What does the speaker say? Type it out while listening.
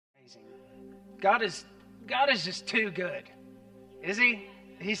amazing. God is just too good. Is he?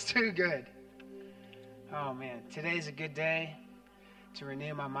 He's too good. Oh man, today's a good day to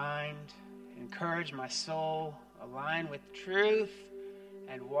renew my mind, encourage my soul, align with truth,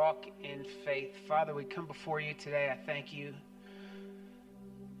 and walk in faith. Father, we come before you today. I thank you.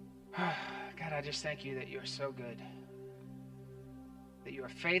 God, I just thank you that you're so good, that you are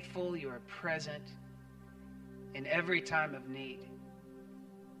faithful, you are present in every time of need.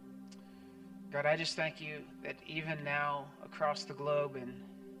 God, I just thank you that even now across the globe in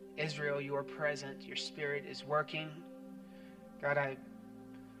Israel, you are present, your Spirit is working. God, I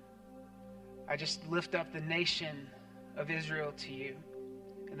just lift up the nation of Israel to you.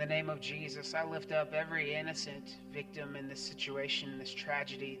 In the name of Jesus, I lift up every innocent victim in this situation, this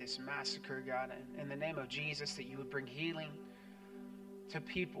tragedy, this massacre, God. In the name of Jesus, that you would bring healing to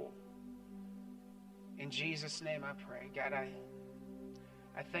people. In Jesus' name I pray. God, I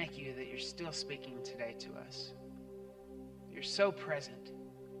thank you that you're still speaking today to us. You're so present,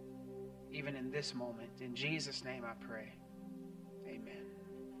 even in this moment. In Jesus' name I pray. Amen.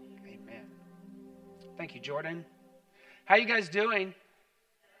 Amen. Thank you, Jordan. How you guys doing?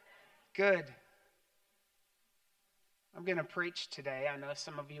 Good. I'm going to preach today. I know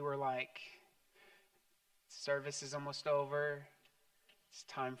some of you are like, service is almost over. It's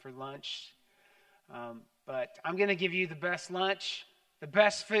time for lunch. But I'm going to give you the best lunch, the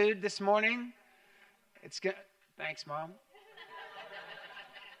best food this morning. It's good. Thanks, Mom.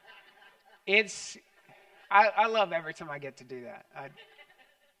 I love every time I get to do that.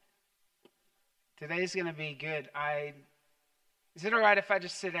 Today's going to be good. Is it all right if I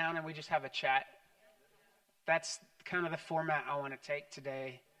just sit down and we just have a chat? That's kind of the format I want to take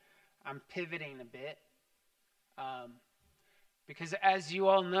today. I'm pivoting a bit. Because as you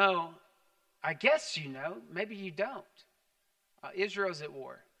all know, I guess you know, maybe you don't. Israel's at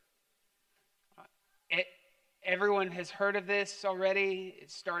war. Everyone has heard of this already.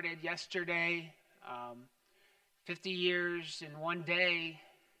 It started yesterday. 50 years in one day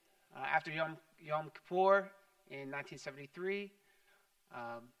after Yom Kippur in 1973.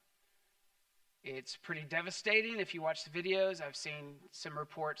 It's pretty devastating. If you watch the videos, I've seen some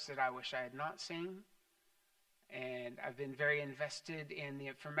reports that I wish I had not seen. And I've been very invested in the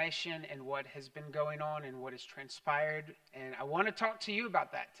information and what has been going on and what has transpired. And I want to talk to you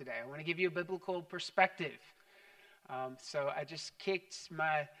about that today. I want to give you a biblical perspective. So I just kicked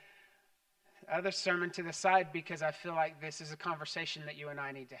my other sermon to the side because I feel like this is a conversation that you and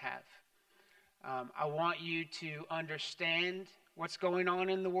I need to have. I want you to understand what's going on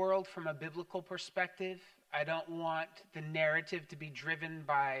in the world from a biblical perspective. I don't want the narrative to be driven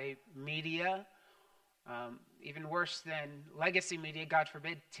by media. Even worse than legacy media, God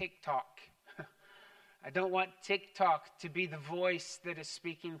forbid, TikTok. I don't want TikTok to be the voice that is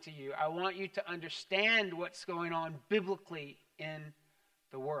speaking to you. I want you to understand what's going on biblically in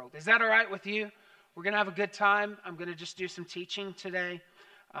the world. Is that all right with you? We're going to have a good time. I'm going to just do some teaching today.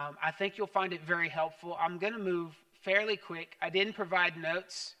 I think you'll find it very helpful. I'm going to move fairly quick. I didn't provide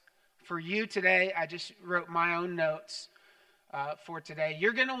notes for you today. I just wrote my own notes for today.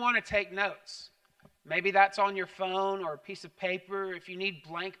 You're going to want to take notes. Maybe that's on your phone or a piece of paper. If you need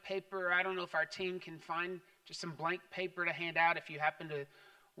blank paper, I don't know if our team can find just some blank paper to hand out if you happen to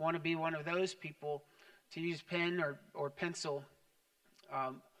want to be one of those people to use pen or pencil.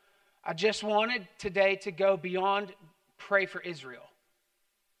 I just wanted today to go beyond pray for Israel.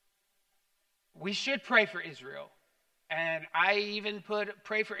 We should pray for Israel. And I even put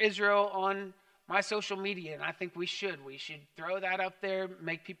pray for Israel on my social media, and I think we should. We should throw that up there,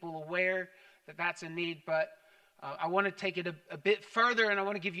 make people aware that that's a need, but I want to take it a bit further, and I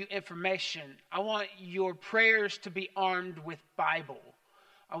want to give you information. I want your prayers to be armed with Bible.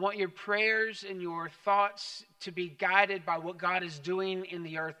 I want your prayers and your thoughts to be guided by what God is doing in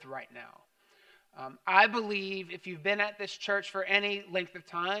the earth right now. I believe if you've been at this church for any length of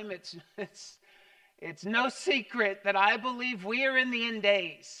time, it's no secret that I believe we are in the end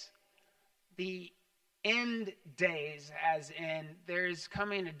days. The end days, as in there is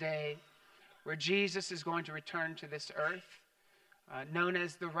coming a day where Jesus is going to return to this earth, known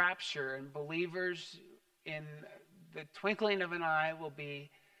as the rapture, and believers in the twinkling of an eye will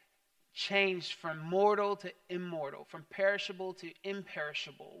be changed from mortal to immortal, from perishable to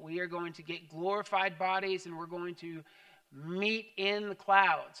imperishable. We are going to get glorified bodies, and we're going to meet in the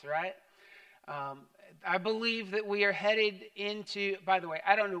clouds, right? I believe that we are headed into, by the way,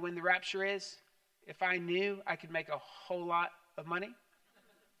 I don't know when the rapture is. If I knew, I could make a whole lot of money.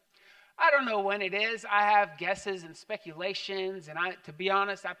 I don't know when it is. I have guesses and speculations, and to be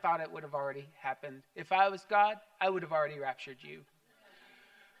honest, I thought it would have already happened. If I was God, I would have already raptured you.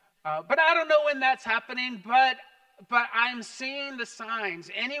 But I don't know when that's happening, but I'm seeing the signs.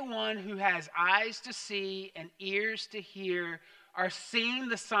 Anyone who has eyes to see and ears to hear are seeing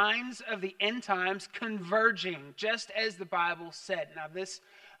the signs of the end times converging, just as the Bible said. Now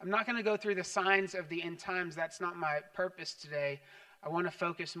I'm not going to go through the signs of the end times. That's not my purpose today. I want to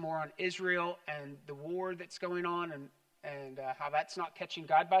focus more on Israel and the war that's going on and how that's not catching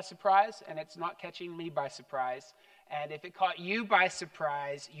God by surprise, and it's not catching me by surprise. And if it caught you by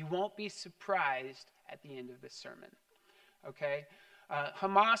surprise, you won't be surprised at the end of this sermon. Okay?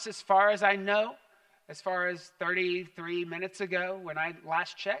 Hamas, as far as I know, as far as 33 minutes ago, when I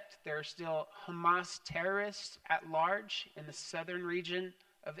last checked, there are still Hamas terrorists at large in the southern region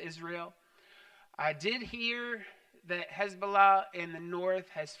of Israel. I did hear that Hezbollah in the north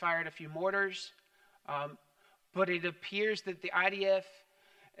has fired a few mortars, but it appears that the IDF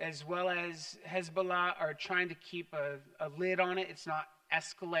as well as Hezbollah are trying to keep a lid on it. It's not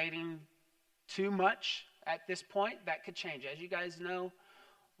escalating too much at this point. That could change. As you guys know,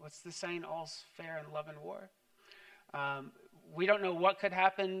 what's the saying? All's fair in love and war. We don't know what could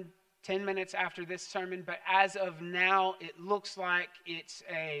happen 10 minutes after this sermon, but as of now, it looks like it's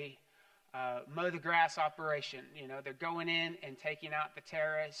a mow the grass operation. You know, they're going in and taking out the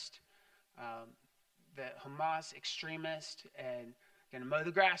terrorist, the Hamas extremist, and going to mow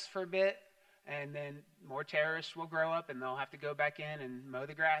the grass for a bit, and then more terrorists will grow up, and they'll have to go back in and mow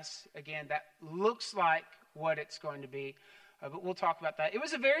the grass again. That looks like what it's going to be, but we'll talk about that. It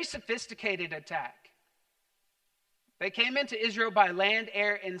was a very sophisticated attack. They came into Israel by land,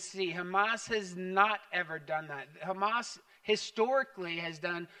 air, and sea. Hamas has not ever done that. Hamas historically has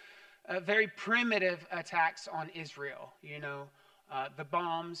done very primitive attacks on Israel. You know, the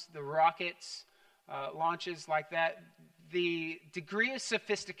bombs, the rockets, launches like that. The degree of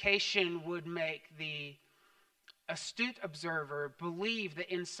sophistication would make the astute observer believe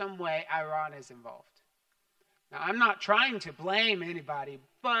that in some way Iran is involved. Now, I'm not trying to blame anybody,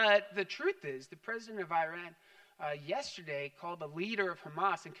 but the truth is the president of Iran yesterday called the leader of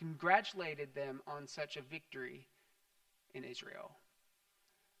Hamas and congratulated them on such a victory in Israel.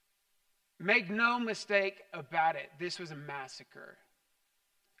 Make no mistake about it, this was a massacre.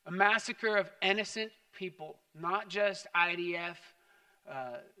 A massacre of innocent people, not just IDF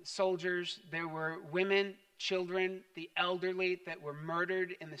soldiers. There were women, children, the elderly that were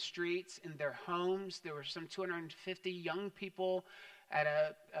murdered in the streets, in their homes. There were some 250 young people at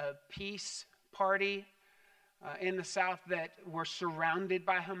a peace party in the south that were surrounded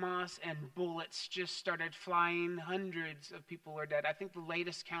by Hamas, and bullets just started flying. Hundreds of people are dead. I think the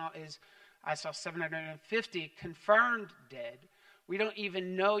latest count is I saw 750 confirmed dead. We don't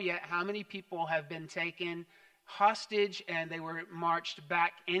even know yet how many people have been taken hostage, and they were marched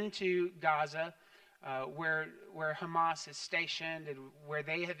back into Gaza, where Hamas is stationed and where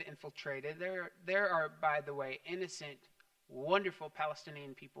they have infiltrated. There are, by the way, innocent, wonderful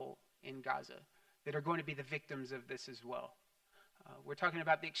Palestinian people in Gaza that are going to be the victims of this as well. We're talking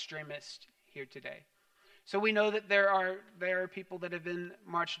about the extremists here today. So we know that there are people that have been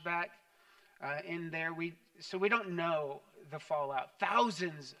marched back in there. So we don't know the fallout.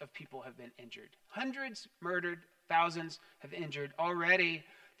 Thousands of people have been injured. Hundreds murdered, thousands have injured. Already,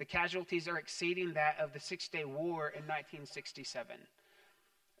 the casualties are exceeding that of the Six-Day War in 1967.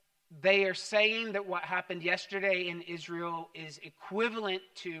 They are saying that what happened yesterday in Israel is equivalent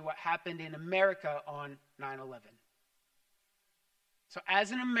to what happened in America on 9/11. So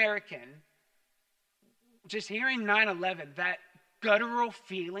as an American, just hearing 9/11, that guttural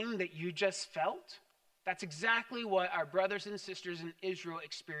feeling that you just felt, that's exactly what our brothers and sisters in Israel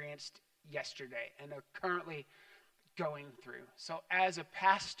experienced yesterday and are currently going through. So as a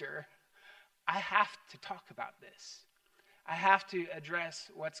pastor, I have to talk about this. I have to address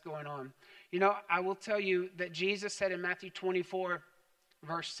what's going on. You know, I will tell you that Jesus said in Matthew 24,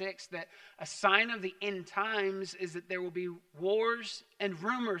 verse 6, that a sign of the end times is that there will be wars and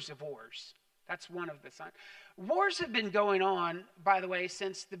rumors of wars. That's one of the signs. Wars have been going on, by the way,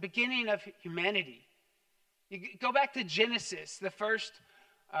 since the beginning of humanity. You go back to Genesis, the first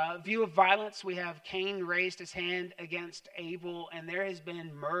view of violence. We have Cain raised his hand against Abel, and there has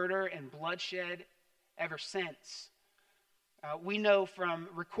been murder and bloodshed ever since. We know from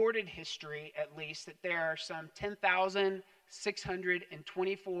recorded history, at least, that there are some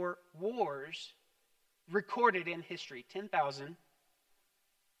 10,624 wars recorded in history.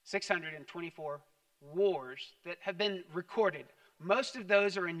 10,624 wars that have been recorded. Most of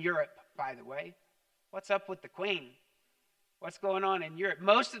those are in Europe, by the way. What's up with the Queen? What's going on in Europe?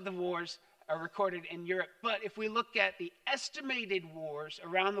 Most of the wars are recorded in Europe. But if we look at the estimated wars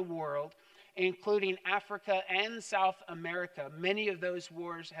around the world, including Africa and South America. Many of those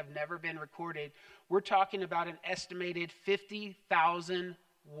wars have never been recorded. We're talking about an estimated 50,000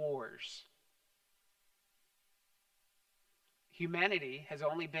 wars. Humanity has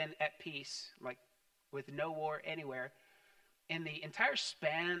only been at peace, like with no war anywhere, in the entire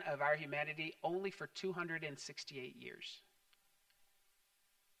span of our humanity, only for 268 years.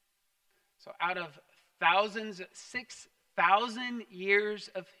 So out of 6,000 years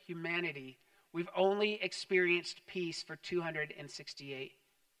of humanity, we've only experienced peace for 268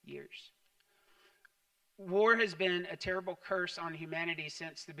 years. War has been a terrible curse on humanity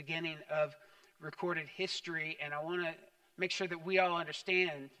since the beginning of recorded history, and I want to make sure that we all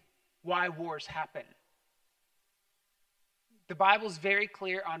understand why wars happen. The Bible's very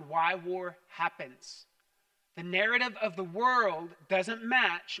clear on why war happens. The narrative of the world doesn't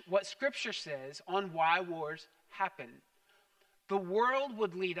match what Scripture says on why wars happen. The world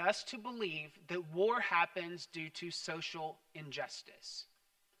would lead us to believe that war happens due to social injustice.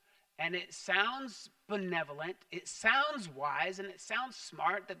 And it sounds benevolent, it sounds wise, and it sounds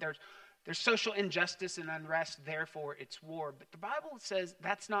smart that there's social injustice and unrest, therefore it's war. But the Bible says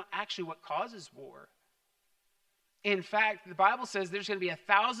that's not actually what causes war. In fact, the Bible says there's going to be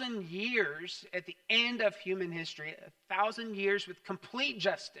 1,000 years at the end of human history, 1,000 years with complete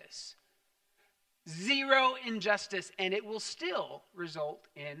justice, zero injustice, and it will still result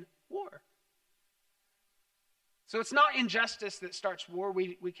in war. So it's not injustice that starts war.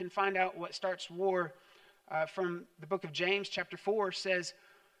 We can find out what starts war from the book of James, chapter 4, says,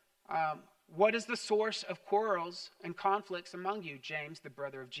 what is the source of quarrels and conflicts among you? James, the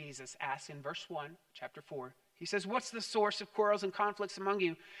brother of Jesus, asks in verse 1, chapter 4. He says, what's the source of quarrels and conflicts among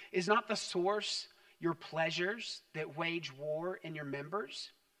you? Is not the source your pleasures that wage war in your members?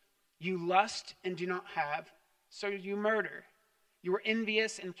 You lust and do not have, so you murder. You are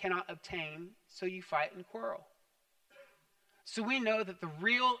envious and cannot obtain, so you fight and quarrel. So we know that the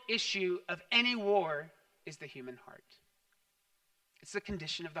real issue of any war is the human heart. It's the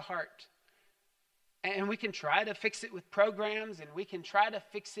condition of the heart. And we can try to fix it with programs, and we can try to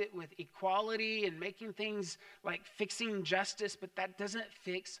fix it with equality and making things like fixing justice, but that doesn't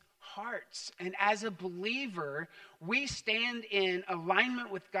fix hearts. And as a believer, we stand in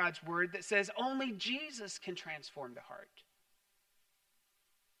alignment with God's word that says only Jesus can transform the heart.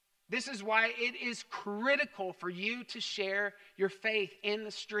 This is why it is critical for you to share your faith in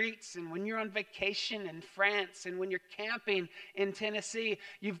the streets and when you're on vacation in France and when you're camping in Tennessee.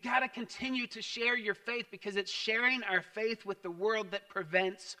 You've got to continue to share your faith because it's sharing our faith with the world that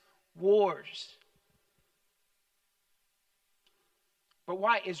prevents wars. But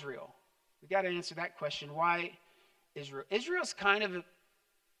why Israel? We've got to answer that question. Why Israel? Israel's kind of,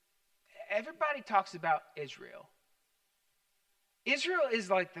 everybody talks about Israel. Israel is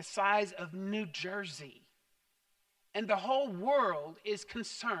like the size of New Jersey, and the whole world is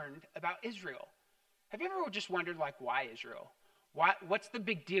concerned about Israel. Have you ever just wondered, like, why Israel? What's the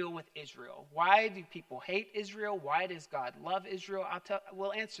big deal with Israel? Why do people hate Israel? Why does God love Israel?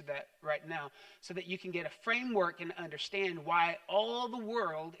 We'll answer that right now so that you can get a framework and understand why all the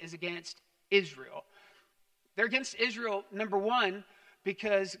world is against Israel. They're against Israel, number one,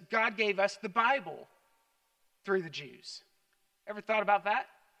 because God gave us the Bible through the Jews. Ever thought about that?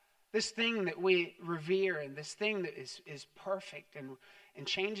 This thing that we revere and this thing that is perfect and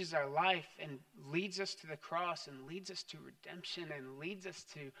changes our life and leads us to the cross and leads us to redemption and leads us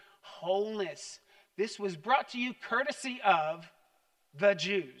to wholeness. This was brought to you courtesy of the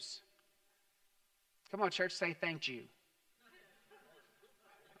Jews. Come on, church, say thank you.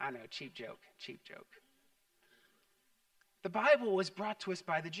 I know, cheap joke. The Bible was brought to us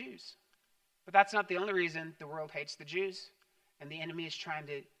by the Jews. But that's not the only reason the world hates the Jews and the enemy is trying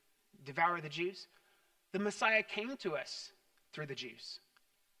to devour the Jews. The Messiah came to us through the Jews.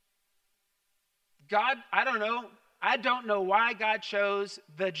 God, I don't know why God chose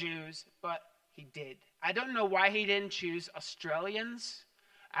the Jews, but he did. I don't know why he didn't choose Australians.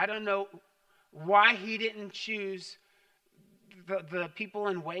 I don't know why he didn't choose the people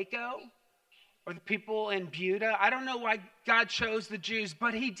in Waco or the people in Buda. I don't know why God chose the Jews,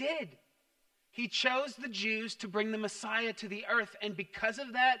 but he did. He chose the Jews to bring the Messiah to the earth. And because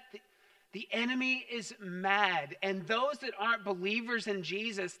of that, the enemy is mad. And those that aren't believers in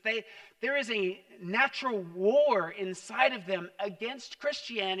Jesus, there is a natural war inside of them against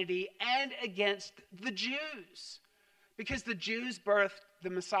Christianity and against the Jews. Because the Jews birthed the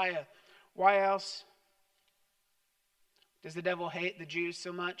Messiah. Why else does the devil hate the Jews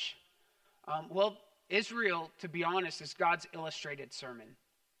so much? Well, Israel, to be honest, is God's illustrated sermon.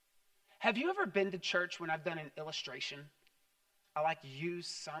 Have you ever been to church when I've done an illustration? I use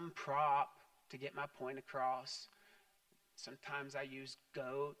some prop to get my point across. Sometimes I use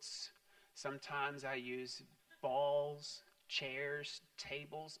goats. Sometimes I use balls, chairs,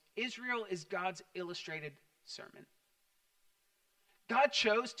 tables. Israel is God's illustrated sermon. God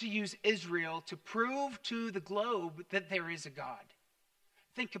chose to use Israel to prove to the globe that there is a God.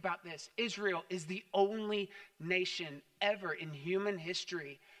 Think about this. Israel is the only nation ever in human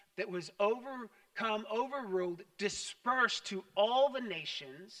history that was overruled, dispersed to all the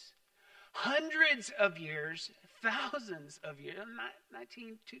nations, hundreds of years, thousands of years,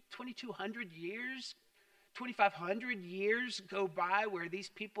 2,200 years, 2,500 years go by where these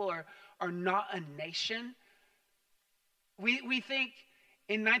people are not a nation. We think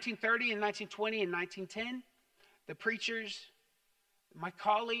in 1930 and 1920 and 1910, the preachers, my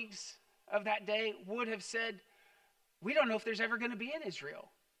colleagues of that day would have said, we don't know if there's ever going to be an Israel.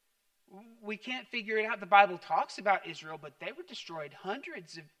 We can't figure it out. The Bible talks about Israel, but they were destroyed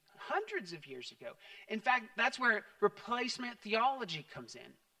hundreds of years ago. In fact, that's where replacement theology comes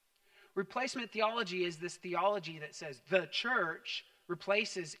in. Replacement theology is this theology that says the church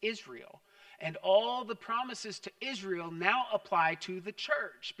replaces Israel. And all the promises to Israel now apply to the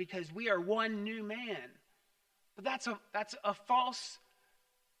church because we are one new man. But that's a false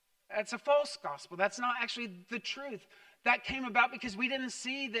gospel. That's not actually the truth. That came about because we didn't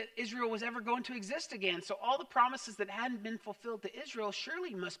see that Israel was ever going to exist again. So all the promises that hadn't been fulfilled to Israel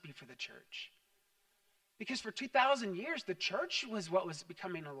surely must be for the church. Because for 2,000 years, the church was what was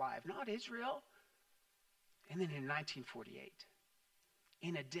becoming alive, not Israel. And then in 1948,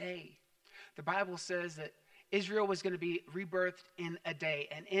 in a day, the Bible says that Israel was going to be rebirthed in a day.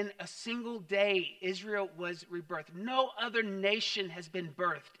 And in a single day, Israel was rebirthed. No other nation has been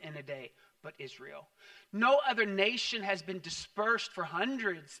birthed in a day but Israel. No other nation has been dispersed for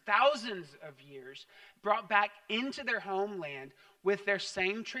hundreds, thousands of years, brought back into their homeland with their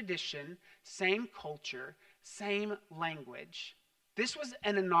same tradition, same culture, same language. This was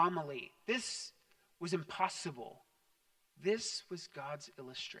an anomaly. This was impossible. This was God's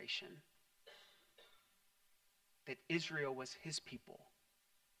illustration that Israel was his people,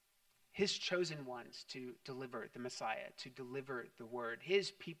 his chosen ones to deliver the Messiah, to deliver the word,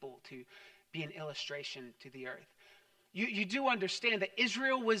 his people to be an illustration to the earth. You do understand that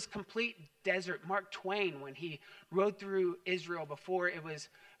Israel was complete desert. Mark Twain, when he rode through Israel before it was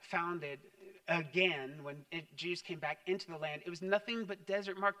founded again, when Jews came back into the land, it was nothing but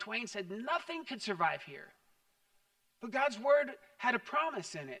desert. Mark Twain said nothing could survive here. But God's word had a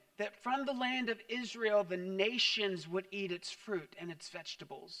promise in it that from the land of Israel, the nations would eat its fruit and its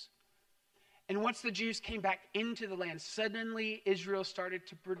vegetables. And once the Jews came back into the land, suddenly Israel started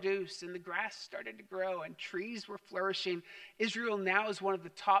to produce and the grass started to grow and trees were flourishing. Israel now is one of the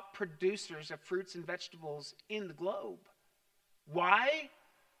top producers of fruits and vegetables in the globe. Why?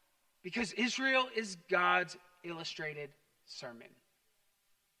 Because Israel is God's illustrated sermon.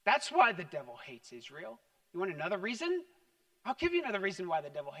 That's why the devil hates Israel. You want another reason? I'll give you another reason why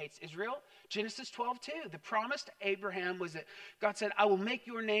the devil hates Israel. Genesis 12:2. The promise to Abraham was that God said, I will make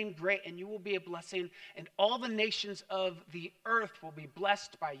your name great and you will be a blessing and all the nations of the earth will be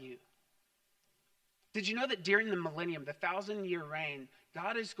blessed by you. Did you know that during the millennium, the 1,000-year reign,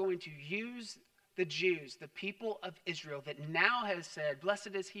 God is going to use the Jews, the people of Israel that now has said,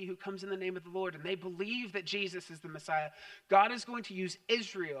 blessed is he who comes in the name of the Lord, and they believe that Jesus is the Messiah. God is going to use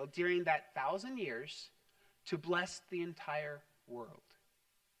Israel during that 1,000 years to bless the entire world.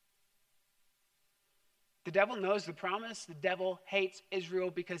 The devil knows the promise. The devil hates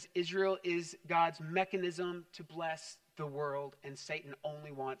Israel because Israel is God's mechanism to bless the world, and Satan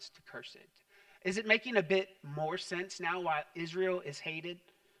only wants to curse it. Is it making a bit more sense now why Israel is hated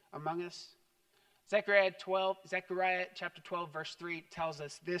among us? Zechariah chapter 12, verse 3 tells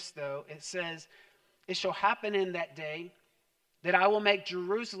us this, though. It says, it shall happen in that day that I will make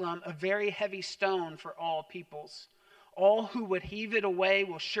Jerusalem a very heavy stone for all peoples. All who would heave it away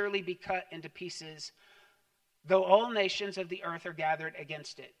will surely be cut into pieces, though all nations of the earth are gathered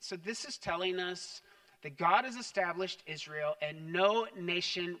against it. So this is telling us that God has established Israel and no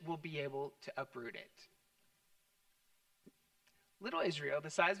nation will be able to uproot it. Little Israel, the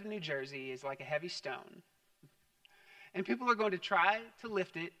size of New Jersey, is like a heavy stone. And people are going to try to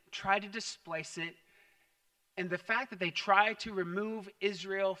lift it, try to displace it. And the fact that they try to remove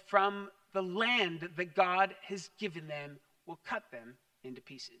Israel from the land that God has given them will cut them into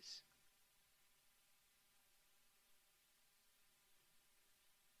pieces.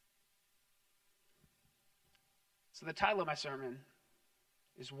 So the title of my sermon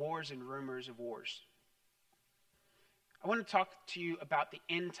is Wars and Rumors of Wars. I want to talk to you about the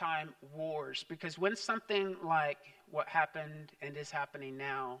end time wars, because when something like what happened and is happening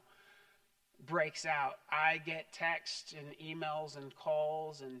now, breaks out, I get texts and emails and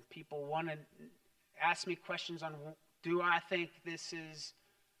calls, and people want to ask me questions on, do I think this is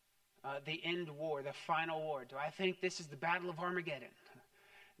the end war, the final war? Do I think this is the Battle of Armageddon?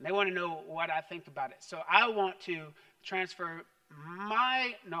 And they want to know what I think about it. So I want to transfer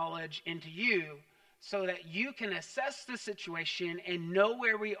my knowledge into you so that you can assess the situation and know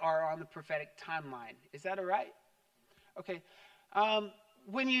where we are on the prophetic timeline. Is that all right? Okay.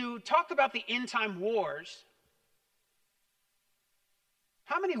 When you talk about the end time wars,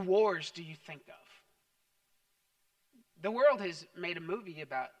 how many wars do you think of? The world has made a movie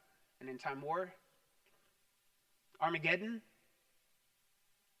about an end time war. Armageddon.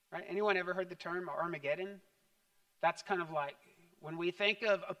 Right? Anyone ever heard the term Armageddon? That's kind of like, when we think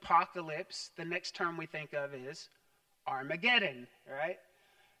of apocalypse, the next term we think of is Armageddon, right?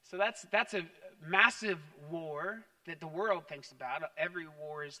 So that's a massive war that the world thinks about. Every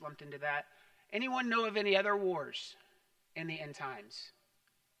war is lumped into that. Anyone know of any other wars in the end times?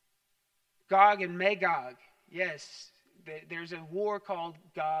 Gog and Magog. Yes, there's a war called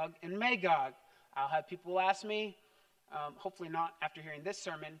Gog and Magog. I'll have people ask me, hopefully not after hearing this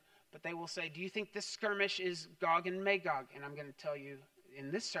sermon, but they will say, do you think this skirmish is Gog and Magog? And I'm going to tell you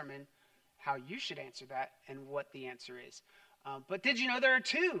in this sermon how you should answer that and what the answer is. But did you know there are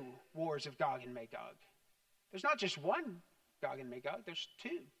two wars of Gog and Magog? There's not just one Gog and Magog, there's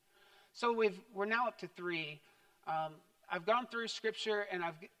two. So we're now up to three. I've gone through Scripture and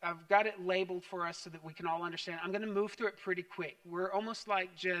I've got it labeled for us so that we can all understand. I'm going to move through it pretty quick. We're almost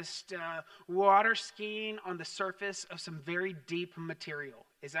like just water skiing on the surface of some very deep material.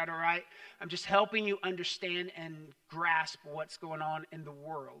 Is that all right? I'm just helping you understand and grasp what's going on in the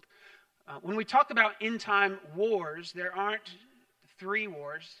world. When we talk about end-time wars, there aren't 3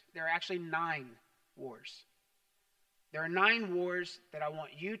 wars. There are actually 9 wars. There are 9 wars that I want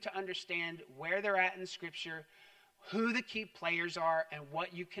you to understand where they're at in Scripture, who the key players are, and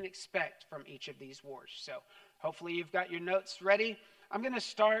what you can expect from each of these wars. So hopefully you've got your notes ready. I'm going to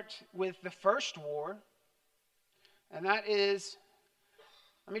start with the first war, and that is,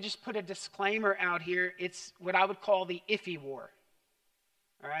 let me just put a disclaimer out here. It's what I would call the iffy war.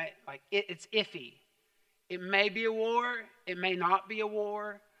 All right? Like, it's iffy. It may be a war. It may not be a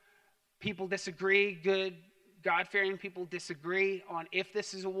war. People disagree. Good, God-fearing people disagree on if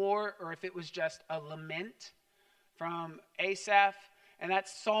this is a war or if it was just a lament from Asaph, and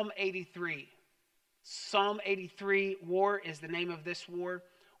that's Psalm 83. Psalm 83, war, is the name of this war.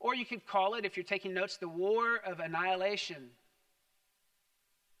 Or you could call it, if you're taking notes, the war of annihilation.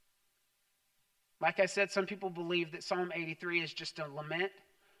 Like I said, some people believe that Psalm 83 is just a lament.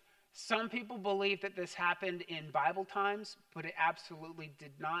 Some people believe that this happened in Bible times, but it absolutely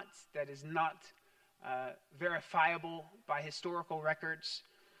did not. That is not verifiable by historical records.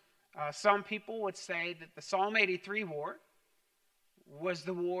 Some people would say that the Psalm 83 war was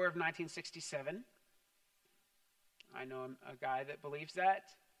the war of 1967. I know a guy that believes that.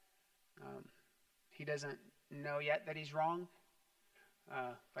 He doesn't know yet that he's wrong,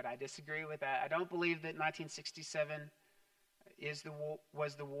 but I disagree with that. I don't believe that 1967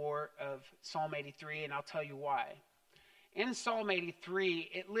 was the war of Psalm 83, and I'll tell you why. In Psalm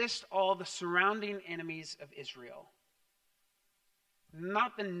 83, it lists all the surrounding enemies of Israel.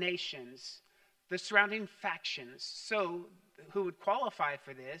 Not the nations, the surrounding factions. So who would qualify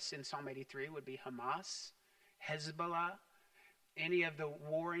for this in Psalm 83 would be Hamas, Hezbollah, any of the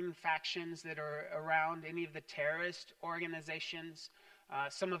warring factions that are around, any of the terrorist organizations,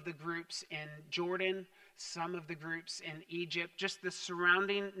 some of the groups in Jordan, some of the groups in Egypt, just the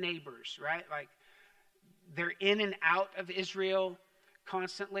surrounding neighbors, right? Like, they're in and out of Israel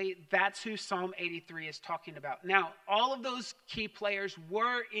constantly. That's who Psalm 83 is talking about. Now, all of those key players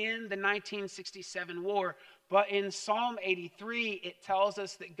were in the 1967 war, but in Psalm 83, it tells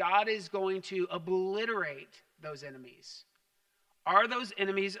us that God is going to obliterate those enemies. Are those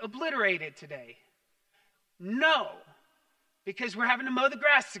enemies obliterated today? No, because we're having to mow the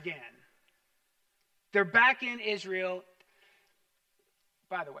grass again. They're back in Israel.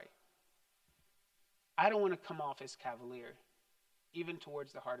 By the way, I don't want to come off as cavalier, even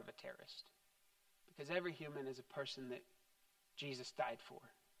towards the heart of a terrorist, because every human is a person that Jesus died for.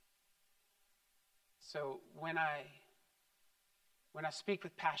 So when I speak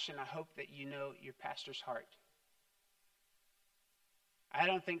with passion, I hope that you know your pastor's heart. I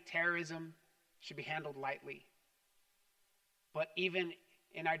don't think terrorism should be handled lightly. But even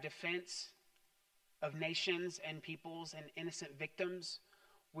in our defense of nations and peoples and innocent victims,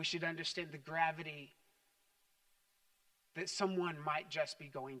 we should understand the gravity that someone might just be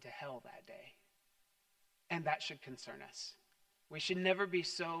going to hell that day. And that should concern us. We should never be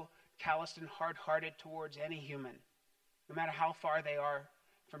so calloused and hard-hearted towards any human, no matter how far they are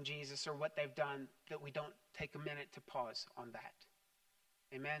from Jesus or what they've done, that we don't take a minute to pause on that.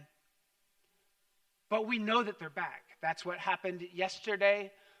 Amen? But we know that they're back. That's what happened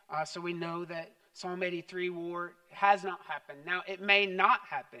yesterday. So we know that Psalm 83 war has not happened. Now, it may not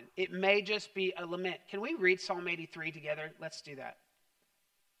happen. It may just be a lament. Can we read Psalm 83 together? Let's do that.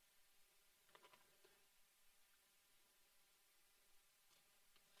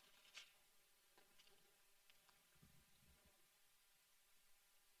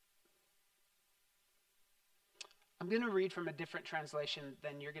 I'm going to read from a different translation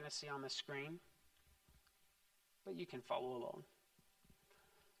than you're going to see on the screen, but you can follow along.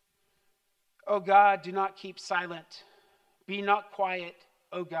 O God, do not keep silent. Be not quiet,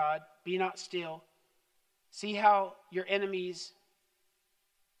 O God, be not still. See how your enemies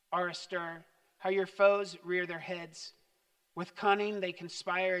are astir, how your foes rear their heads. With cunning they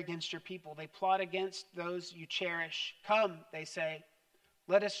conspire against your people. They plot against those you cherish. Come, they say,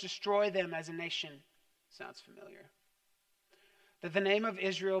 let us destroy them as a nation. Sounds familiar. That the name of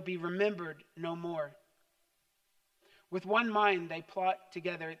Israel be remembered no more. With one mind they plot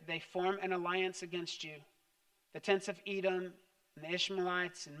together. They form an alliance against you. The tents of Edom and the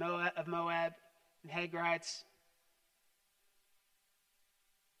Ishmaelites and Moab and Hagrites,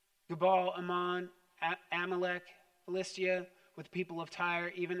 Gebal, Ammon, Amalek, Philistia, with the people of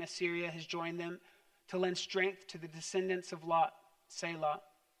Tyre, even Assyria has joined them to lend strength to the descendants of Lot, Selah.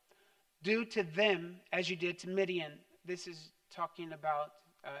 Do to them as you did to Midian. This is talking about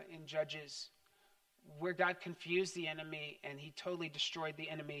in Judges, where God confused the enemy and he totally destroyed the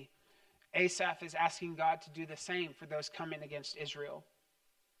enemy. Asaph is asking God to do the same for those coming against Israel.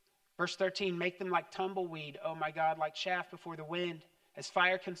 Verse 13, make them like tumbleweed, O my God, like chaff before the wind. As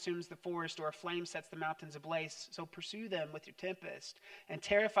fire consumes the forest or a flame sets the mountains ablaze, so pursue them with your tempest and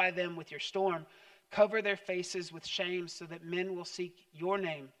terrify them with your storm. Cover their faces with shame so that men will seek your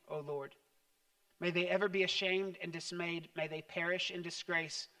name, O Lord. May they ever be ashamed and dismayed. May they perish in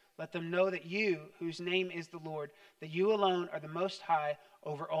disgrace. Let them know that you, whose name is the Lord, that you alone are the most high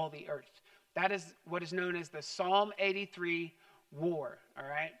over all the earth. That is what is known as the Psalm 83 war, all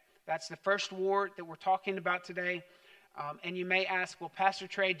right? That's the first war that we're talking about today. And you may ask, well, Pastor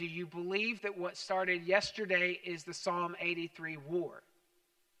Trey, do you believe that what started yesterday is the Psalm 83 war?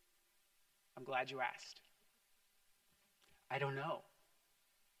 I'm glad you asked. I don't know.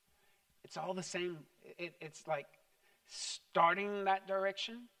 It's all the same. It's like starting that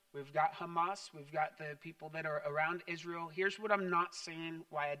direction. We've got Hamas. We've got the people that are around Israel. Here's what I'm not seeing,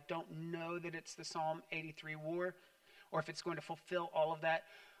 why I don't know that it's the Psalm 83 war, or if it's going to fulfill all of that.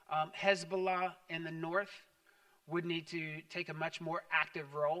 Hezbollah in the north would need to take a much more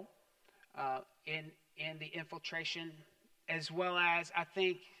active role in the infiltration, as well as I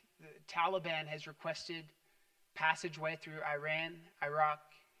think the Taliban has requested passageway through Iran, Iraq,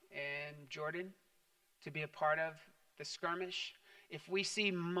 and Jordan to be a part of the skirmish. If we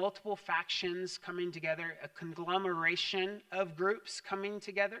see multiple factions coming together, a conglomeration of groups coming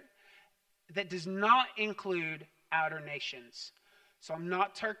together, that does not include outer nations. So I'm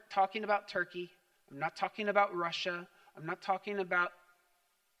not talking about Turkey. I'm not talking about Russia. I'm not talking about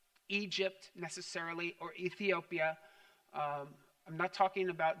Egypt necessarily, or Ethiopia. I'm not talking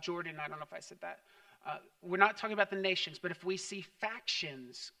about Jordan. I don't know if I said that. We're not talking about the nations, but if we see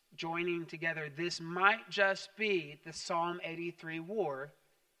factions joining together, this might just be the Psalm 83 war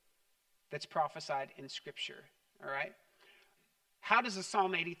that's prophesied in Scripture. All right? How does the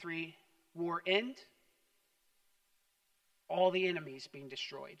Psalm 83 war end? All the enemies being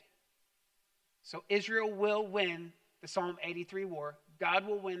destroyed. So Israel will win the Psalm 83 war. God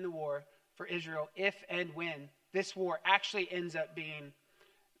will win the war for Israel if and when this war actually ends up being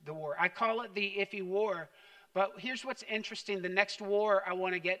the war. I call it the iffy war, but here's what's interesting. The next war I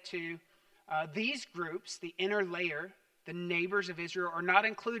want to get to, these groups, the inner layer, the neighbors of Israel, are not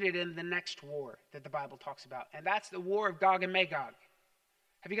included in the next war that the Bible talks about, and that's the war of Gog and Magog.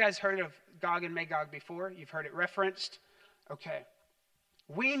 Have you guys heard of Gog and Magog before? You've heard it referenced? Okay.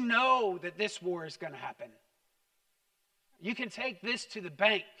 We know that this war is going to happen. You can take this to the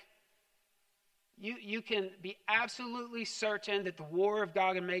bank. You can be absolutely certain that the war of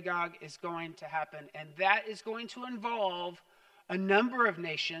Gog and Magog is going to happen, and that is going to involve a number of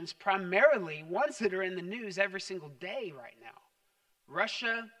nations, primarily ones that are in the news every single day right now.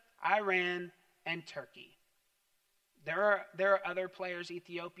 Russia, Iran, and Turkey. There are other players.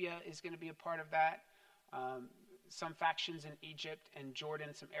 Ethiopia is going to be a part of that. Some factions in Egypt and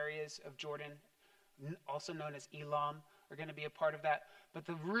Jordan, some areas of Jordan, also known as Elam, are going to be a part of that. But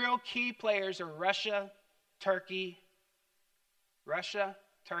the real key players are Russia, Turkey,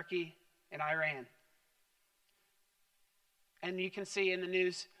 Turkey, and Iran. And you can see in the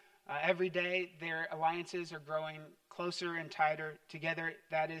news every day their alliances are growing closer and tighter together.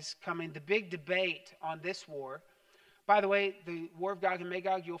 That is coming. The big debate on this war, by the way, the war of Gog and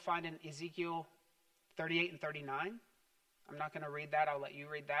Magog, you'll find in Ezekiel 38 and 39. I'm not going to read that. I'll let you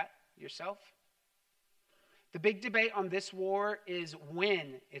read that yourself. The big debate on this war is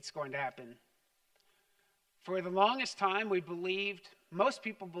when it's going to happen. For the longest time, most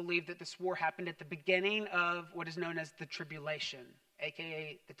people believed that this war happened at the beginning of what is known as the tribulation,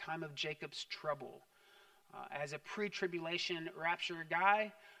 aka the time of Jacob's trouble. As a pre-tribulation rapture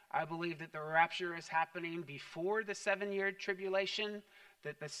guy, I believe that the rapture is happening before the 7-year tribulation,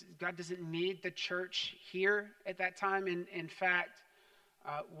 that God doesn't need the church here at that time. In fact,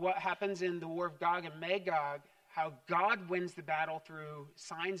 what happens in the war of Gog and Magog, how God wins the battle through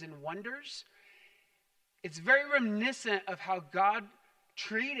signs and wonders, it's very reminiscent of how God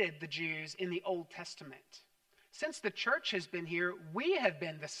treated the Jews in the Old Testament. Since the church has been here, we have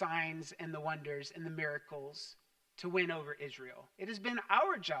been the signs and the wonders and the miracles to win over Israel. It has been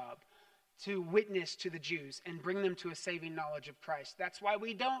our job to witness to the Jews and bring them to a saving knowledge of Christ. That's why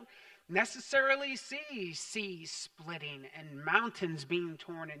we don't necessarily see seas splitting and mountains being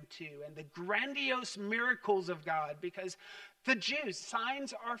torn in two and the grandiose miracles of God, because the Jews,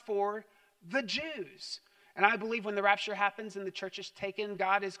 signs are for the Jews. And I believe when the rapture happens and the church is taken,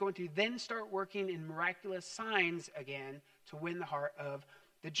 God is going to then start working in miraculous signs again to win the heart of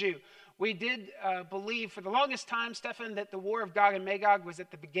the Jew. We did believe for the longest time, Stefan, that the war of Gog and Magog was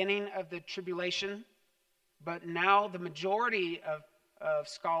at the beginning of the tribulation. But now the majority of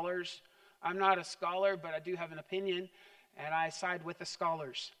scholars, I'm not a scholar, but I do have an opinion, and I side with the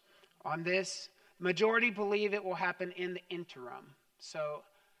scholars on this. Majority believe it will happen in the interim. So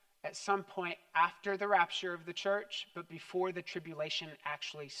at some point after the rapture of the church, but before the tribulation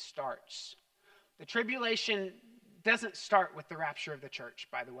actually starts. The tribulation doesn't start with the rapture of the church,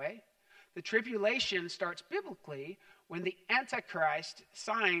 by the way. The tribulation starts biblically when the Antichrist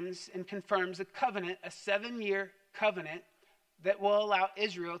signs and confirms a covenant, a 7-year covenant that will allow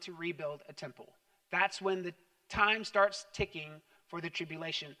Israel to rebuild a temple. That's when the time starts ticking for the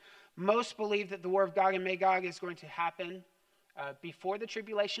tribulation. Most believe that the war of Gog and Magog is going to happen before the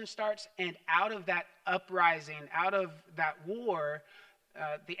tribulation starts, and out of that uprising, out of that war,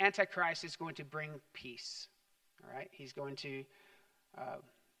 the Antichrist is going to bring peace. All right, he's going to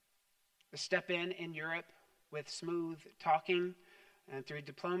step in Europe with smooth talking and through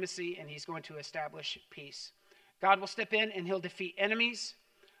diplomacy, and he's going to establish peace. God will step in and he'll defeat enemies.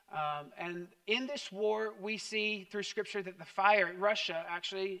 And in this war, we see through Scripture that the fire, Russia,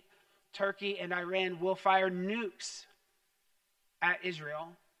 actually, Turkey and Iran will fire nukes at Israel,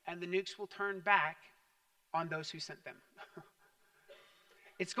 and the nukes will turn back on those who sent them.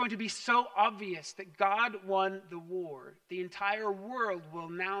 It's going to be so obvious that God won the war. The entire world will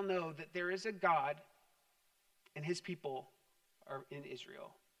now know that there is a God and his people are in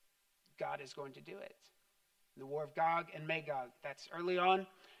Israel. God is going to do it. The war of Gog and Magog, that's early on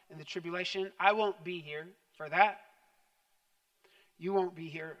in the tribulation. I won't be here for that. You won't be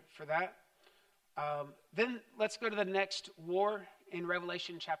here for that. Then let's go to the next war in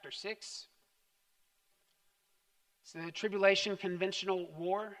Revelation chapter 6. It's the tribulation conventional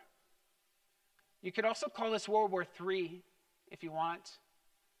war. You could also call this World War III if you want.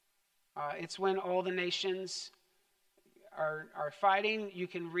 It's when all the nations are fighting. You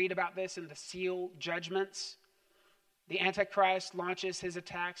can read about this in the seal judgments. The Antichrist launches his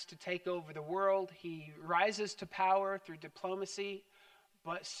attacks to take over the world. He rises to power through diplomacy,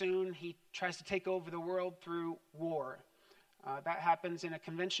 but soon he tries to take over the world through war. That happens in a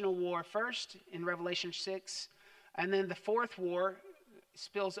conventional war first in Revelation 6. And then the fourth war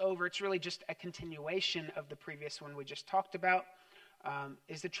spills over. It's really just a continuation of the previous one we just talked about,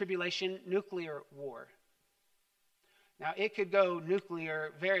 is the tribulation nuclear war. Now, it could go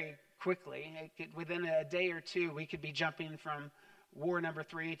nuclear very quickly. Within a day or two, we could be jumping from war number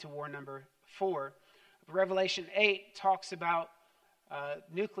 3 to war number 4. Revelation 8 talks about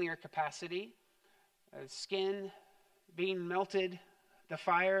nuclear capacity, skin being melted, the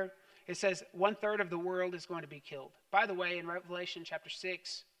fire. It says 1/3 of the world is going to be killed. By the way, in Revelation chapter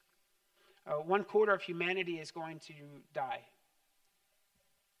 6, 1/4 of humanity is going to die.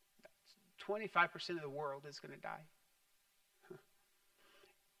 25% of the world is going to die.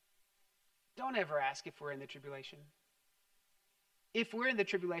 Don't ever ask if we're in the tribulation. If we're in the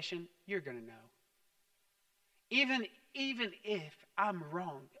tribulation, you're going to know. Even if I'm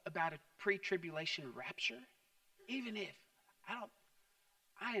wrong about a pre-tribulation rapture, even if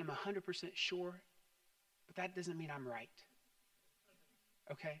I am 100% sure, but that doesn't mean I'm right.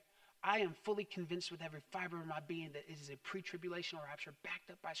 Okay? I am fully convinced with every fiber of my being that it is a pre-tribulational rapture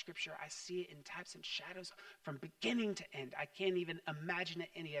backed up by Scripture. I see it in types and shadows from beginning to end. I can't even imagine it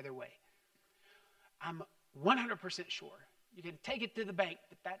any other way. I'm 100% sure. You can take it to the bank,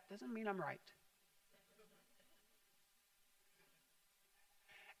 but that doesn't mean I'm right.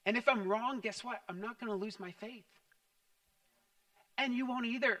 And if I'm wrong, guess what? I'm not going to lose my faith. And you won't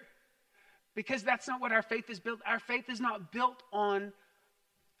either. Because that's not what our faith is built. Our faith is not built on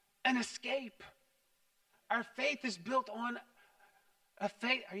an escape. Our faith is built on a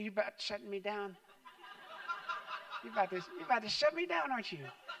faith. Are you about shutting me down? You're about to shut me down, aren't you?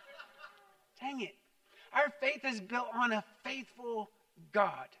 Dang it. Our faith is built on a faithful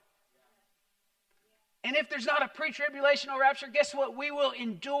God. And if there's not a pre-tribulational rapture, guess what? We will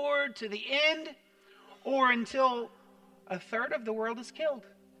endure to the end or until a third of the world is killed.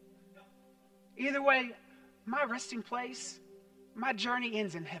 Either way, my resting place, my journey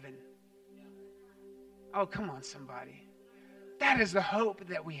ends in heaven. Oh, come on, somebody. That is the hope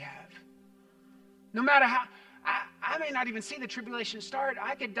that we have. No matter how, I may not even see the tribulation start.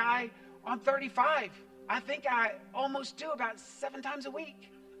 I could die on 35. I think I almost do about 7 times a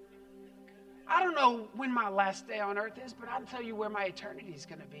week. I don't know when my last day on earth is, but I'll tell you where my eternity is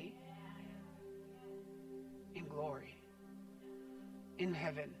going to be. In glory. In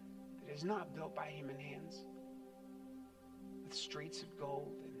heaven that is not built by human hands. With streets of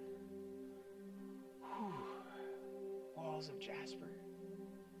gold and walls of jasper.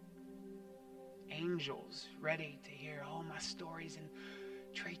 Angels ready to hear all my stories. And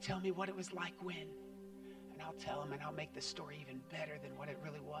Trey, tell me what it was like when. And I'll tell them, and I'll make the story even better than what it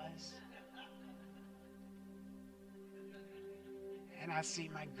really was. And I see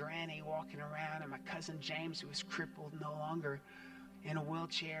my granny walking around and my cousin James, who is crippled, no longer in a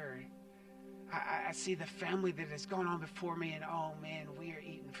wheelchair. I see the family that has gone on before me, and oh man, we are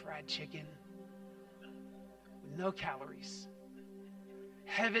eating fried chicken with no calories.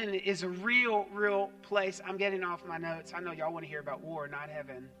 Heaven is a real place. I'm getting off my notes. I know y'all want to hear about war, not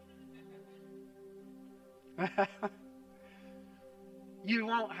heaven. You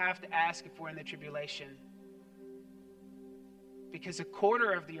won't have to ask if we're in the tribulation. Because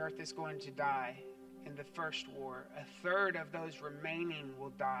 1/4 of the earth is going to die in the first war. 1/3 of those remaining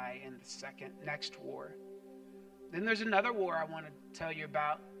will die in the next war. Then there's another war I want to tell you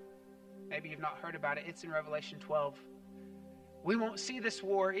about. Maybe you've not heard about it. It's in Revelation 12. We won't see this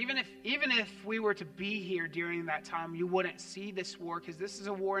war. Even if we were to be here during that time, you wouldn't see this war because this is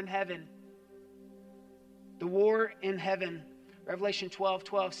a war in heaven. The war in heaven. Revelation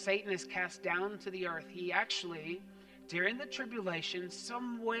 12:12. Satan is cast down to the earth. He actually, during the tribulation,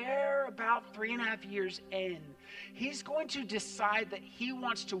 somewhere about 3.5 years in, he's going to decide that he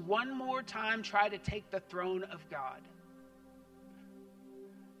wants to one more time try to take the throne of God.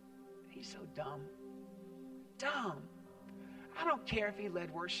 He's so dumb. Dumb. I don't care if he led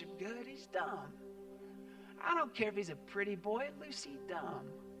worship good. He's dumb. I don't care if he's a pretty boy. Lucy,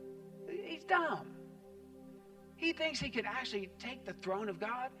 dumb. He's dumb. He thinks he could actually take the throne of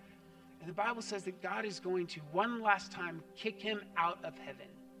God. And the Bible says that God is going to one last time kick him out of heaven.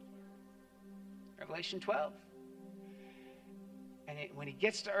 Revelation 12. And when he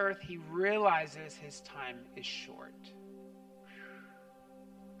gets to earth, he realizes his time is short.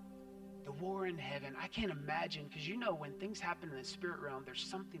 The war in heaven, I can't imagine, because you know when things happen in the spirit realm, there's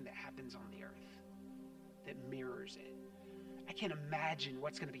something that happens on the earth that mirrors it. I can't imagine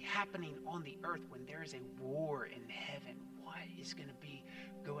what's going to be happening on the earth when there is a war in heaven. What is going to be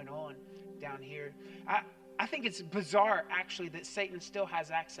going on down here? I think it's bizarre, actually, that Satan still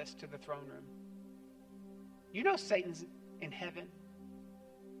has access to the throne room. You know Satan's in heaven.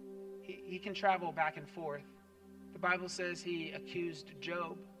 He can travel back and forth. The Bible says he accused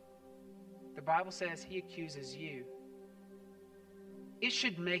Job. The Bible says he accuses you. It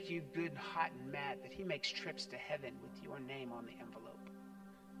should make you good, hot, and mad that he makes trips to heaven with your name on the envelope.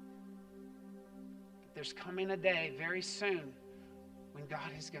 But there's coming a day very soon when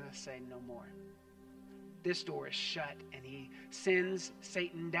God is going to say no more. This door is shut, and he sends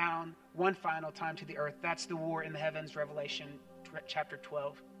Satan down one final time to the earth. That's the war in the heavens, Revelation chapter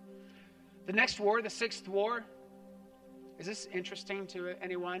 12. The next war, the 6th war, is this interesting to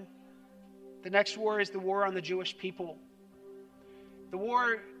anyone? The next war is the war on the Jewish people. The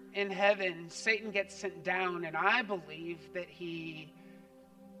war in heaven, Satan gets sent down, and I believe that he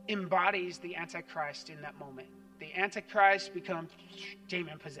embodies the Antichrist in that moment. The Antichrist becomes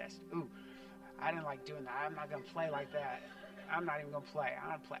demon-possessed. Ooh, I didn't like doing that. I'm not going to play like that. I'm not even going to play.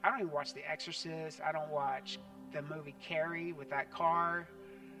 I don't even watch The Exorcist. I don't watch the movie Carrie with that car.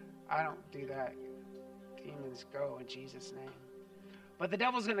 I don't do that. Demons go in Jesus' name. But the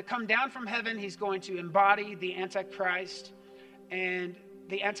devil's going to come down from heaven. He's going to embody the Antichrist. And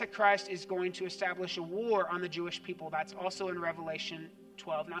the Antichrist is going to establish a war on the Jewish people. That's also in Revelation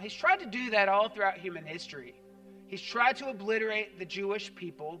 12. Now, he's tried to do that all throughout human history. He's tried to obliterate the Jewish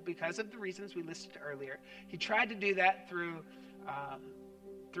people because of the reasons we listed earlier. He tried to do that through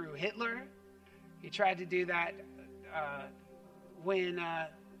Hitler. He tried to do that when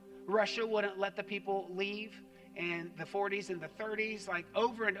Russia wouldn't let the people leave in the 40s and the 30s. Like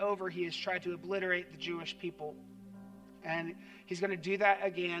over and over, he has tried to obliterate the Jewish people. And he's going to do that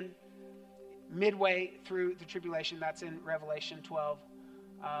again midway through the tribulation. That's in Revelation 12.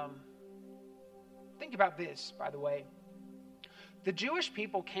 Think about this, by the way. The Jewish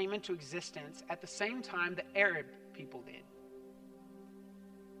people came into existence at the same time the Arab people did.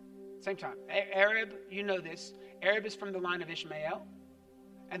 Same time. Arab, you know this. Arab is from the line of Ishmael,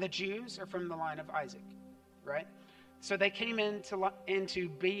 and the Jews are from the line of Isaac, right? So they came into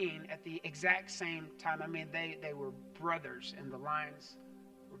being at the exact same time. I mean, they were brothers, and the lines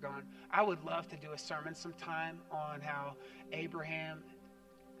were gone. I would love to do a sermon sometime on how Abraham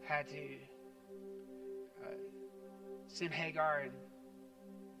had to send Hagar and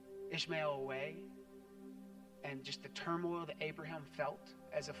Ishmael away, and just the turmoil that Abraham felt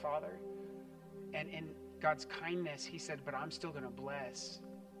as a father. And in God's kindness, he said, but I'm still going to bless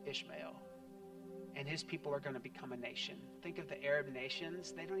Ishmael, and his people are going to become a nation. Think of the Arab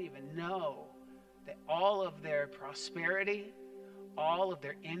nations. They don't even know that all of their prosperity, all of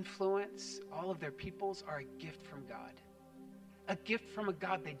their influence, all of their peoples are a gift from God. A gift from a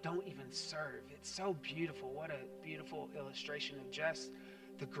God they don't even serve. It's so beautiful. What a beautiful illustration of just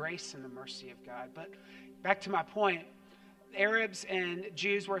the grace and the mercy of God. But back to my point, Arabs and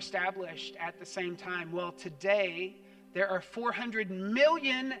Jews were established at the same time. Well, today, there are 400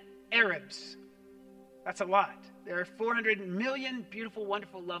 million Arabs. That's a lot. There are 400 million beautiful,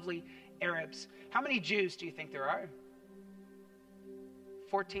 wonderful, lovely Arabs. How many Jews do you think there are?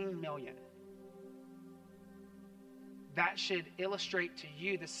 14 million. That should illustrate to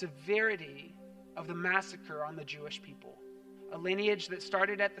you the severity of the massacre on the Jewish people. A lineage that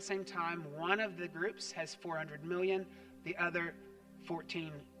started at the same time. One of the groups has 400 million, the other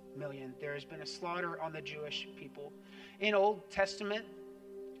 14 million. There has been a slaughter on the Jewish people. In Old Testament,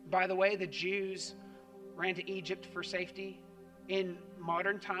 by the way, the Jews ran to Egypt for safety. In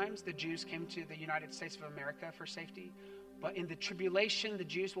modern times, the Jews came to the United States of America for safety. But in the tribulation, the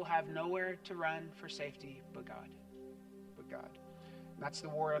Jews will have nowhere to run for safety but God. But God. And that's the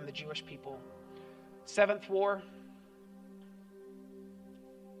war on the Jewish people. Seventh war.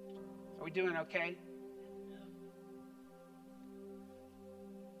 Are we doing okay?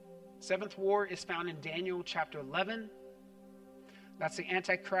 Seventh war is found in Daniel chapter 11. That's the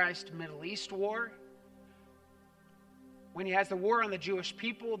Antichrist Middle East war. When he has the war on the Jewish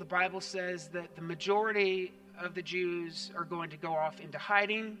people, the Bible says that the majority of the Jews are going to go off into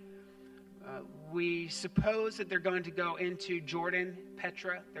hiding. We suppose that they're going to go into Jordan,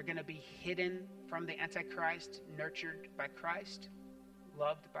 Petra. They're going to be hidden from the Antichrist, nurtured by Christ,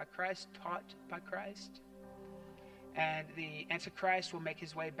 loved by Christ, taught by Christ. And the Antichrist will make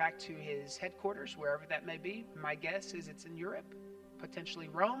his way back to his headquarters, wherever that may be. My guess is it's in Europe, potentially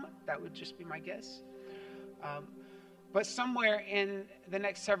Rome. That would just be my guess. But somewhere in the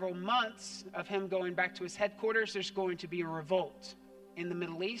next several months of him going back to his headquarters, there's going to be a revolt in the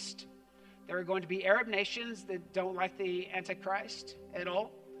Middle East. There are going to be Arab nations that don't like the Antichrist at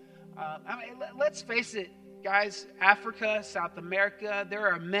all. Let's face it, guys, Africa, South America, there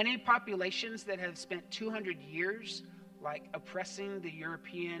are many populations that have spent 200 years oppressing the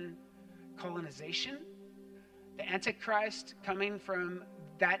European colonization. The Antichrist coming from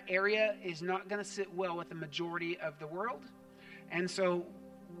that area is not going to sit well with the majority of the world. And so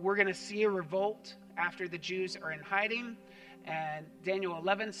we're going to see a revolt after the Jews are in hiding. And Daniel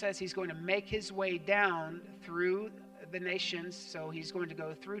 11 says he's going to make his way down through the nations. So he's going to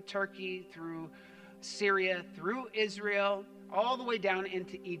go through Turkey, through Syria, through Israel, all the way down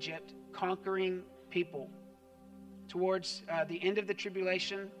into Egypt, conquering people. Towards the end of the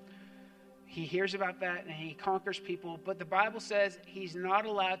tribulation, he hears about that and he conquers people. But the Bible says he's not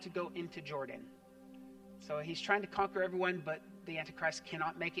allowed to go into Jordan. So he's trying to conquer everyone, but the Antichrist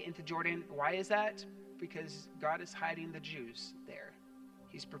cannot make it into Jordan. Why is that? Because God is hiding the Jews there.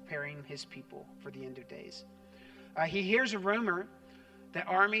 He's preparing his people for the end of days. He hears a rumor that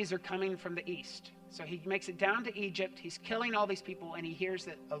armies are coming from the east. So he makes it down to Egypt. He's killing all these people, and he hears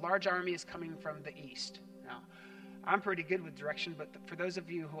that a large army is coming from the east. Now, I'm pretty good with direction, but for those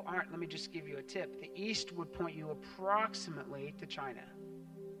of you who aren't, let me just give you a tip. The east would point you approximately to China.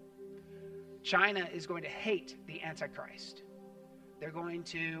 China is going to hate the Antichrist. they're going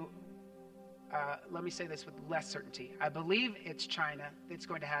to, let me say this with less certainty. I believe it's China that's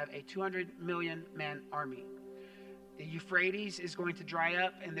going to have a 200 million man army. The Euphrates is going to dry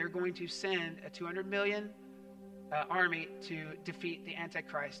up, and they're going to send a 200 million army to defeat the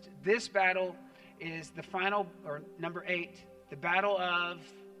Antichrist. This battle is the final, or number 8, the Battle of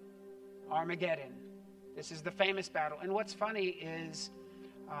Armageddon. This is the famous battle. And what's funny is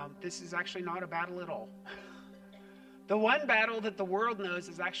this is actually not a battle at all. The one battle that the world knows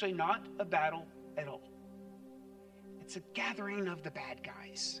is actually not a battle at all. It's a gathering of the bad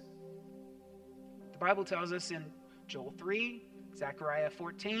guys. The Bible tells us in Joel 3, Zechariah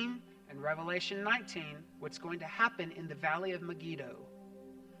 14, and Revelation 19 what's going to happen in the Valley of Megiddo.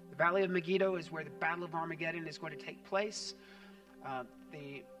 The Valley of Megiddo is where the Battle of Armageddon is going to take place.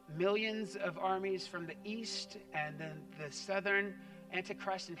 The millions of armies from the east and then the southern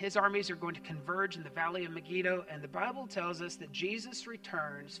Antichrist and his armies are going to converge in the Valley of Megiddo. And the Bible tells us that Jesus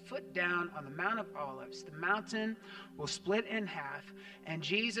returns foot down on the Mount of Olives. The mountain will split in half. And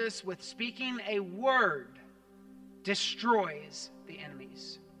Jesus, with speaking a word, destroys the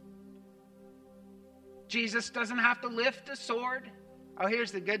enemies. Jesus doesn't have to lift a sword. Oh,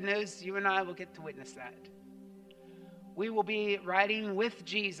 here's the good news. You and I will get to witness that. We will be riding with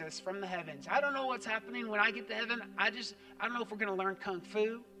Jesus from the heavens. I don't know what's happening when I get to heaven. I don't know if we're going to learn Kung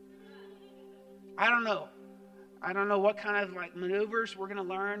Fu. I don't know. I don't know what kind of maneuvers we're going to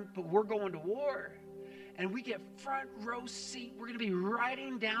learn, but we're going to war. And we get front row seat. We're going to be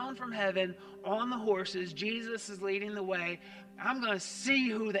riding down from heaven on the horses. Jesus is leading the way. I'm going to see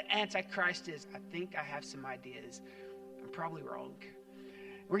who the Antichrist is. I think I have some ideas. I'm probably wrong.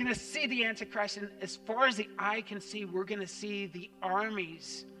 We're going to see the Antichrist, and as far as the eye can see, we're going to see the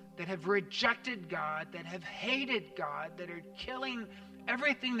armies that have rejected God, that have hated God, that are killing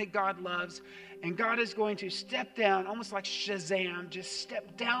everything that God loves. And God is going to step down, almost like Shazam, just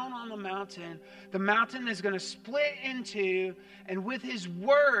step down on the mountain. The mountain is going to split in two, and with his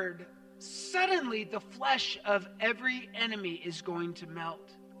word, suddenly the flesh of every enemy is going to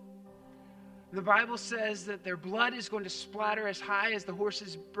melt. The Bible says that their blood is going to splatter as high as the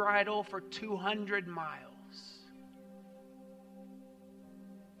horse's bridle for 200 miles.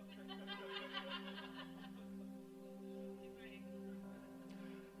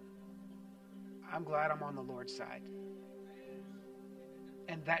 I'm glad I'm on the Lord's side.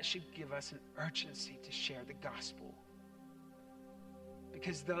 And that should give us an urgency to share the gospel.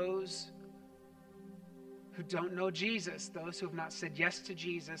 Because those who don't know Jesus, those who have not said yes to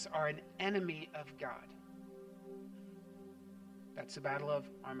Jesus, are an enemy of God. That's the Battle of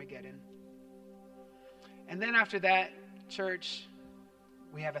Armageddon. And then after that, church,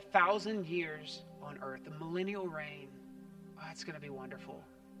 we have 1,000 years on earth, the millennial reign. Oh, it's going to be wonderful.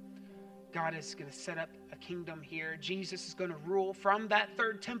 God is going to set up a kingdom here. Jesus is going to rule from that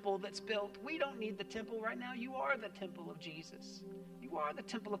third temple that's built. We don't need the temple right now. You are the temple of Jesus. You are the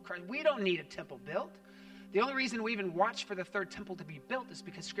temple of Christ. We don't need a temple built. The only reason we even watch for the third temple to be built is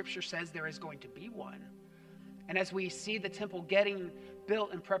because Scripture says there is going to be one. And as we see the temple getting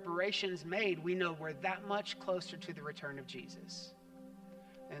built and preparations made, we know we're that much closer to the return of Jesus.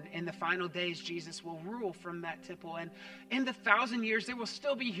 And in the final days, Jesus will rule from that temple. And in the 1,000 years, there will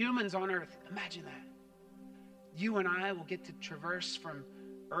still be humans on earth. Imagine that. You and I will get to traverse from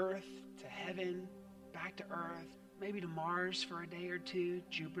earth to heaven, back to earth, maybe to Mars for a day or two,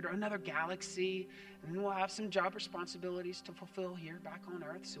 Jupiter, another galaxy, and then we'll have some job responsibilities to fulfill here back on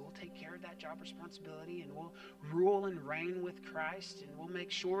earth, so we'll take care of that job responsibility, and we'll rule and reign with Christ, and we'll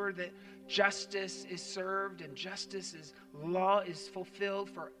make sure that justice is served and justice is law is fulfilled.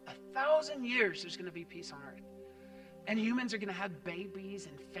 For 1,000 years, there's going to be peace on earth. And humans are going to have babies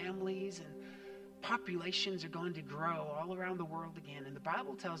and families, and populations are going to grow all around the world again. And the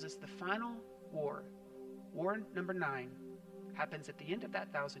Bible tells us the final war number 9, happens at the end of that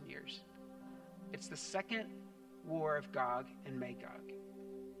 1,000 years. It's the second war of Gog and Magog.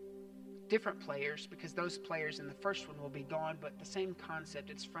 Different players, because those players in the first one will be gone, but the same concept.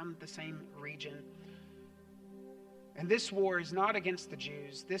 It's from the same region. And this war is not against the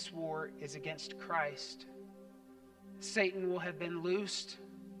Jews. This war is against Christ. Satan will have been loosed.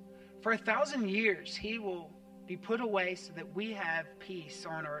 For 1,000 years, he will be put away so that we have peace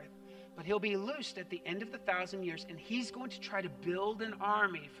on earth. But he'll be loosed at the end of the 1,000 years, and he's going to try to build an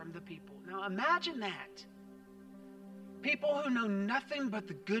army from the people. Now imagine that. People who know nothing but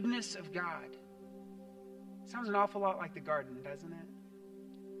the goodness of God. Sounds an awful lot like the garden, doesn't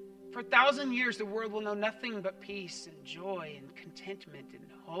it? For 1,000 years, the world will know nothing but peace and joy and contentment and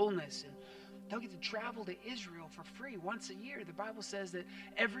wholeness. And They'll get to travel to Israel for free once a year. The Bible says that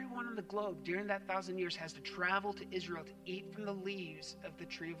everyone on the globe during that 1,000 years has to travel to Israel to eat from the leaves of the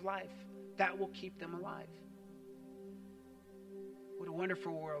tree of life. That will keep them alive. What a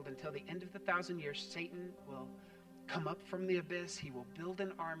wonderful world. Until the end of the 1,000 years, Satan will come up from the abyss. He will build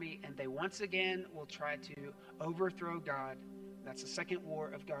an army, and they once again will try to overthrow God. That's the second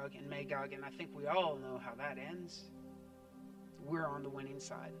war of Gog and Magog, and I think we all know how that ends. We're on the winning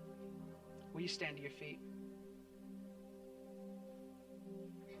side. Will you stand to your feet?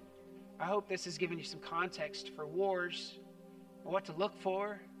 I hope this has given you some context for wars, what to look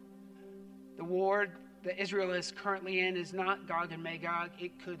for. The war that Israel is currently in is not Gog and Magog.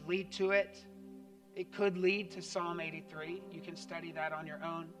 It could lead to it. It could lead to Psalm 83. You can study that on your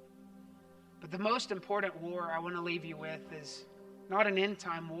own. But the most important war I want to leave you with is not an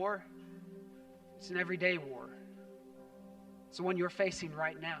end-time war. It's an everyday war. It's the one you're facing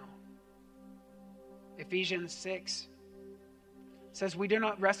right now. Ephesians 6 says, we do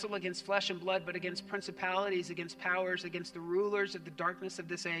not wrestle against flesh and blood, but against principalities, against powers, against the rulers of the darkness of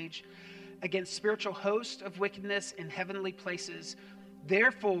this age, against spiritual hosts of wickedness in heavenly places.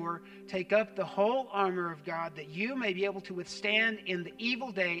 Therefore, take up the whole armor of God, that you may be able to withstand in the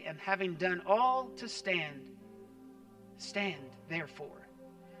evil day, and having done all to stand, stand therefore,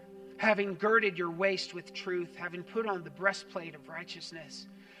 having girded your waist with truth, having put on the breastplate of righteousness,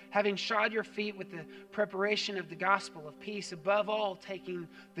 having shod your feet with the preparation of the gospel of peace, above all taking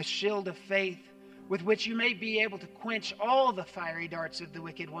the shield of faith, with which you may be able to quench all the fiery darts of the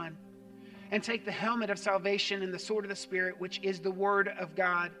wicked one, and take the helmet of salvation and the sword of the Spirit, which is the word of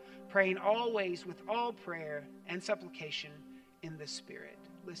God, praying always with all prayer and supplication in the Spirit.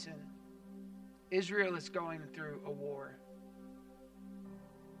 Listen, Israel is going through a war.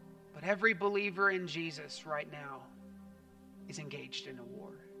 But every believer in Jesus right now is engaged in a war.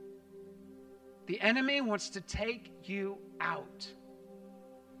 The enemy wants to take you out.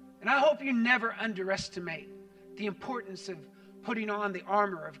 And I hope you never underestimate the importance of putting on the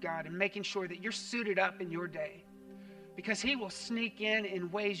armor of God and making sure that you're suited up in your day, because he will sneak in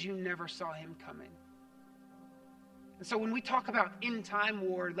ways you never saw him coming. And so when we talk about end-time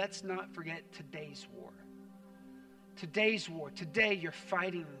war, let's not forget today's war. Today's war. Today you're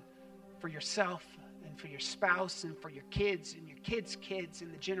fighting for yourself and for your spouse and for your kids and your kids' kids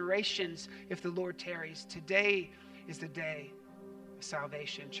and the generations if the Lord tarries. Today is the day of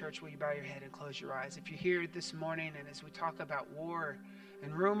salvation. Church, will you bow your head and close your eyes? If you're here this morning and as we talk about war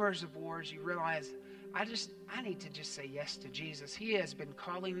and rumors of wars, you realize I need to just say yes to Jesus. He has been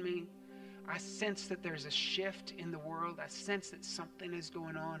calling me. I sense that there's a shift in the world. I sense that something is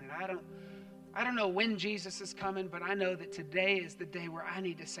going on, and I don't know when Jesus is coming, but I know that today is the day where I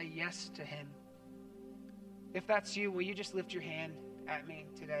need to say yes to him. If that's you, will you just lift your hand at me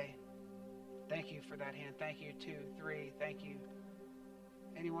today? Thank you for that hand. Thank you. 2, 3. Thank you.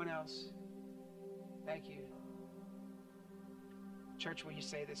 Anyone else? Thank you. Church, will you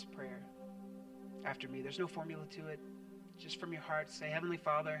say this prayer after me? There's no formula to it. Just from your heart, say, Heavenly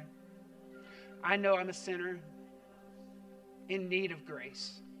Father, I know I'm a sinner in need of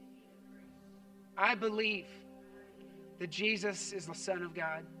grace. I believe that Jesus is the Son of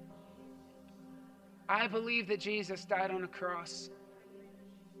God. I believe that Jesus died on a cross.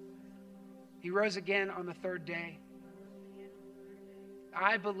 He rose again on the third day.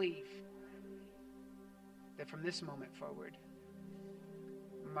 I believe that from this moment forward,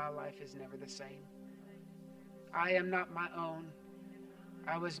 my life is never the same. I am not my own.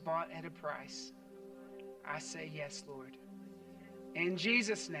 I was bought at a price. I say yes, Lord. In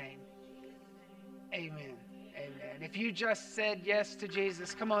Jesus' name, amen. Amen. If you just said yes to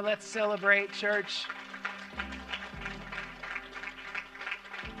Jesus, come on, let's celebrate, church.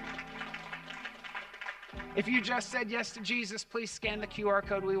 If you just said yes to Jesus, please scan the QR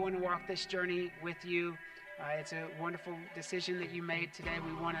code. We want to walk this journey with you. It's a wonderful decision that you made today.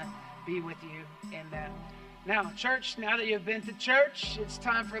 We want to be with you in that. Now, church, now that you've been to church, it's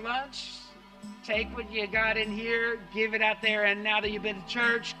time for lunch. Take what you got in here, give it out there, and now that you've been to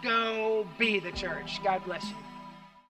church, go be the church. God bless you.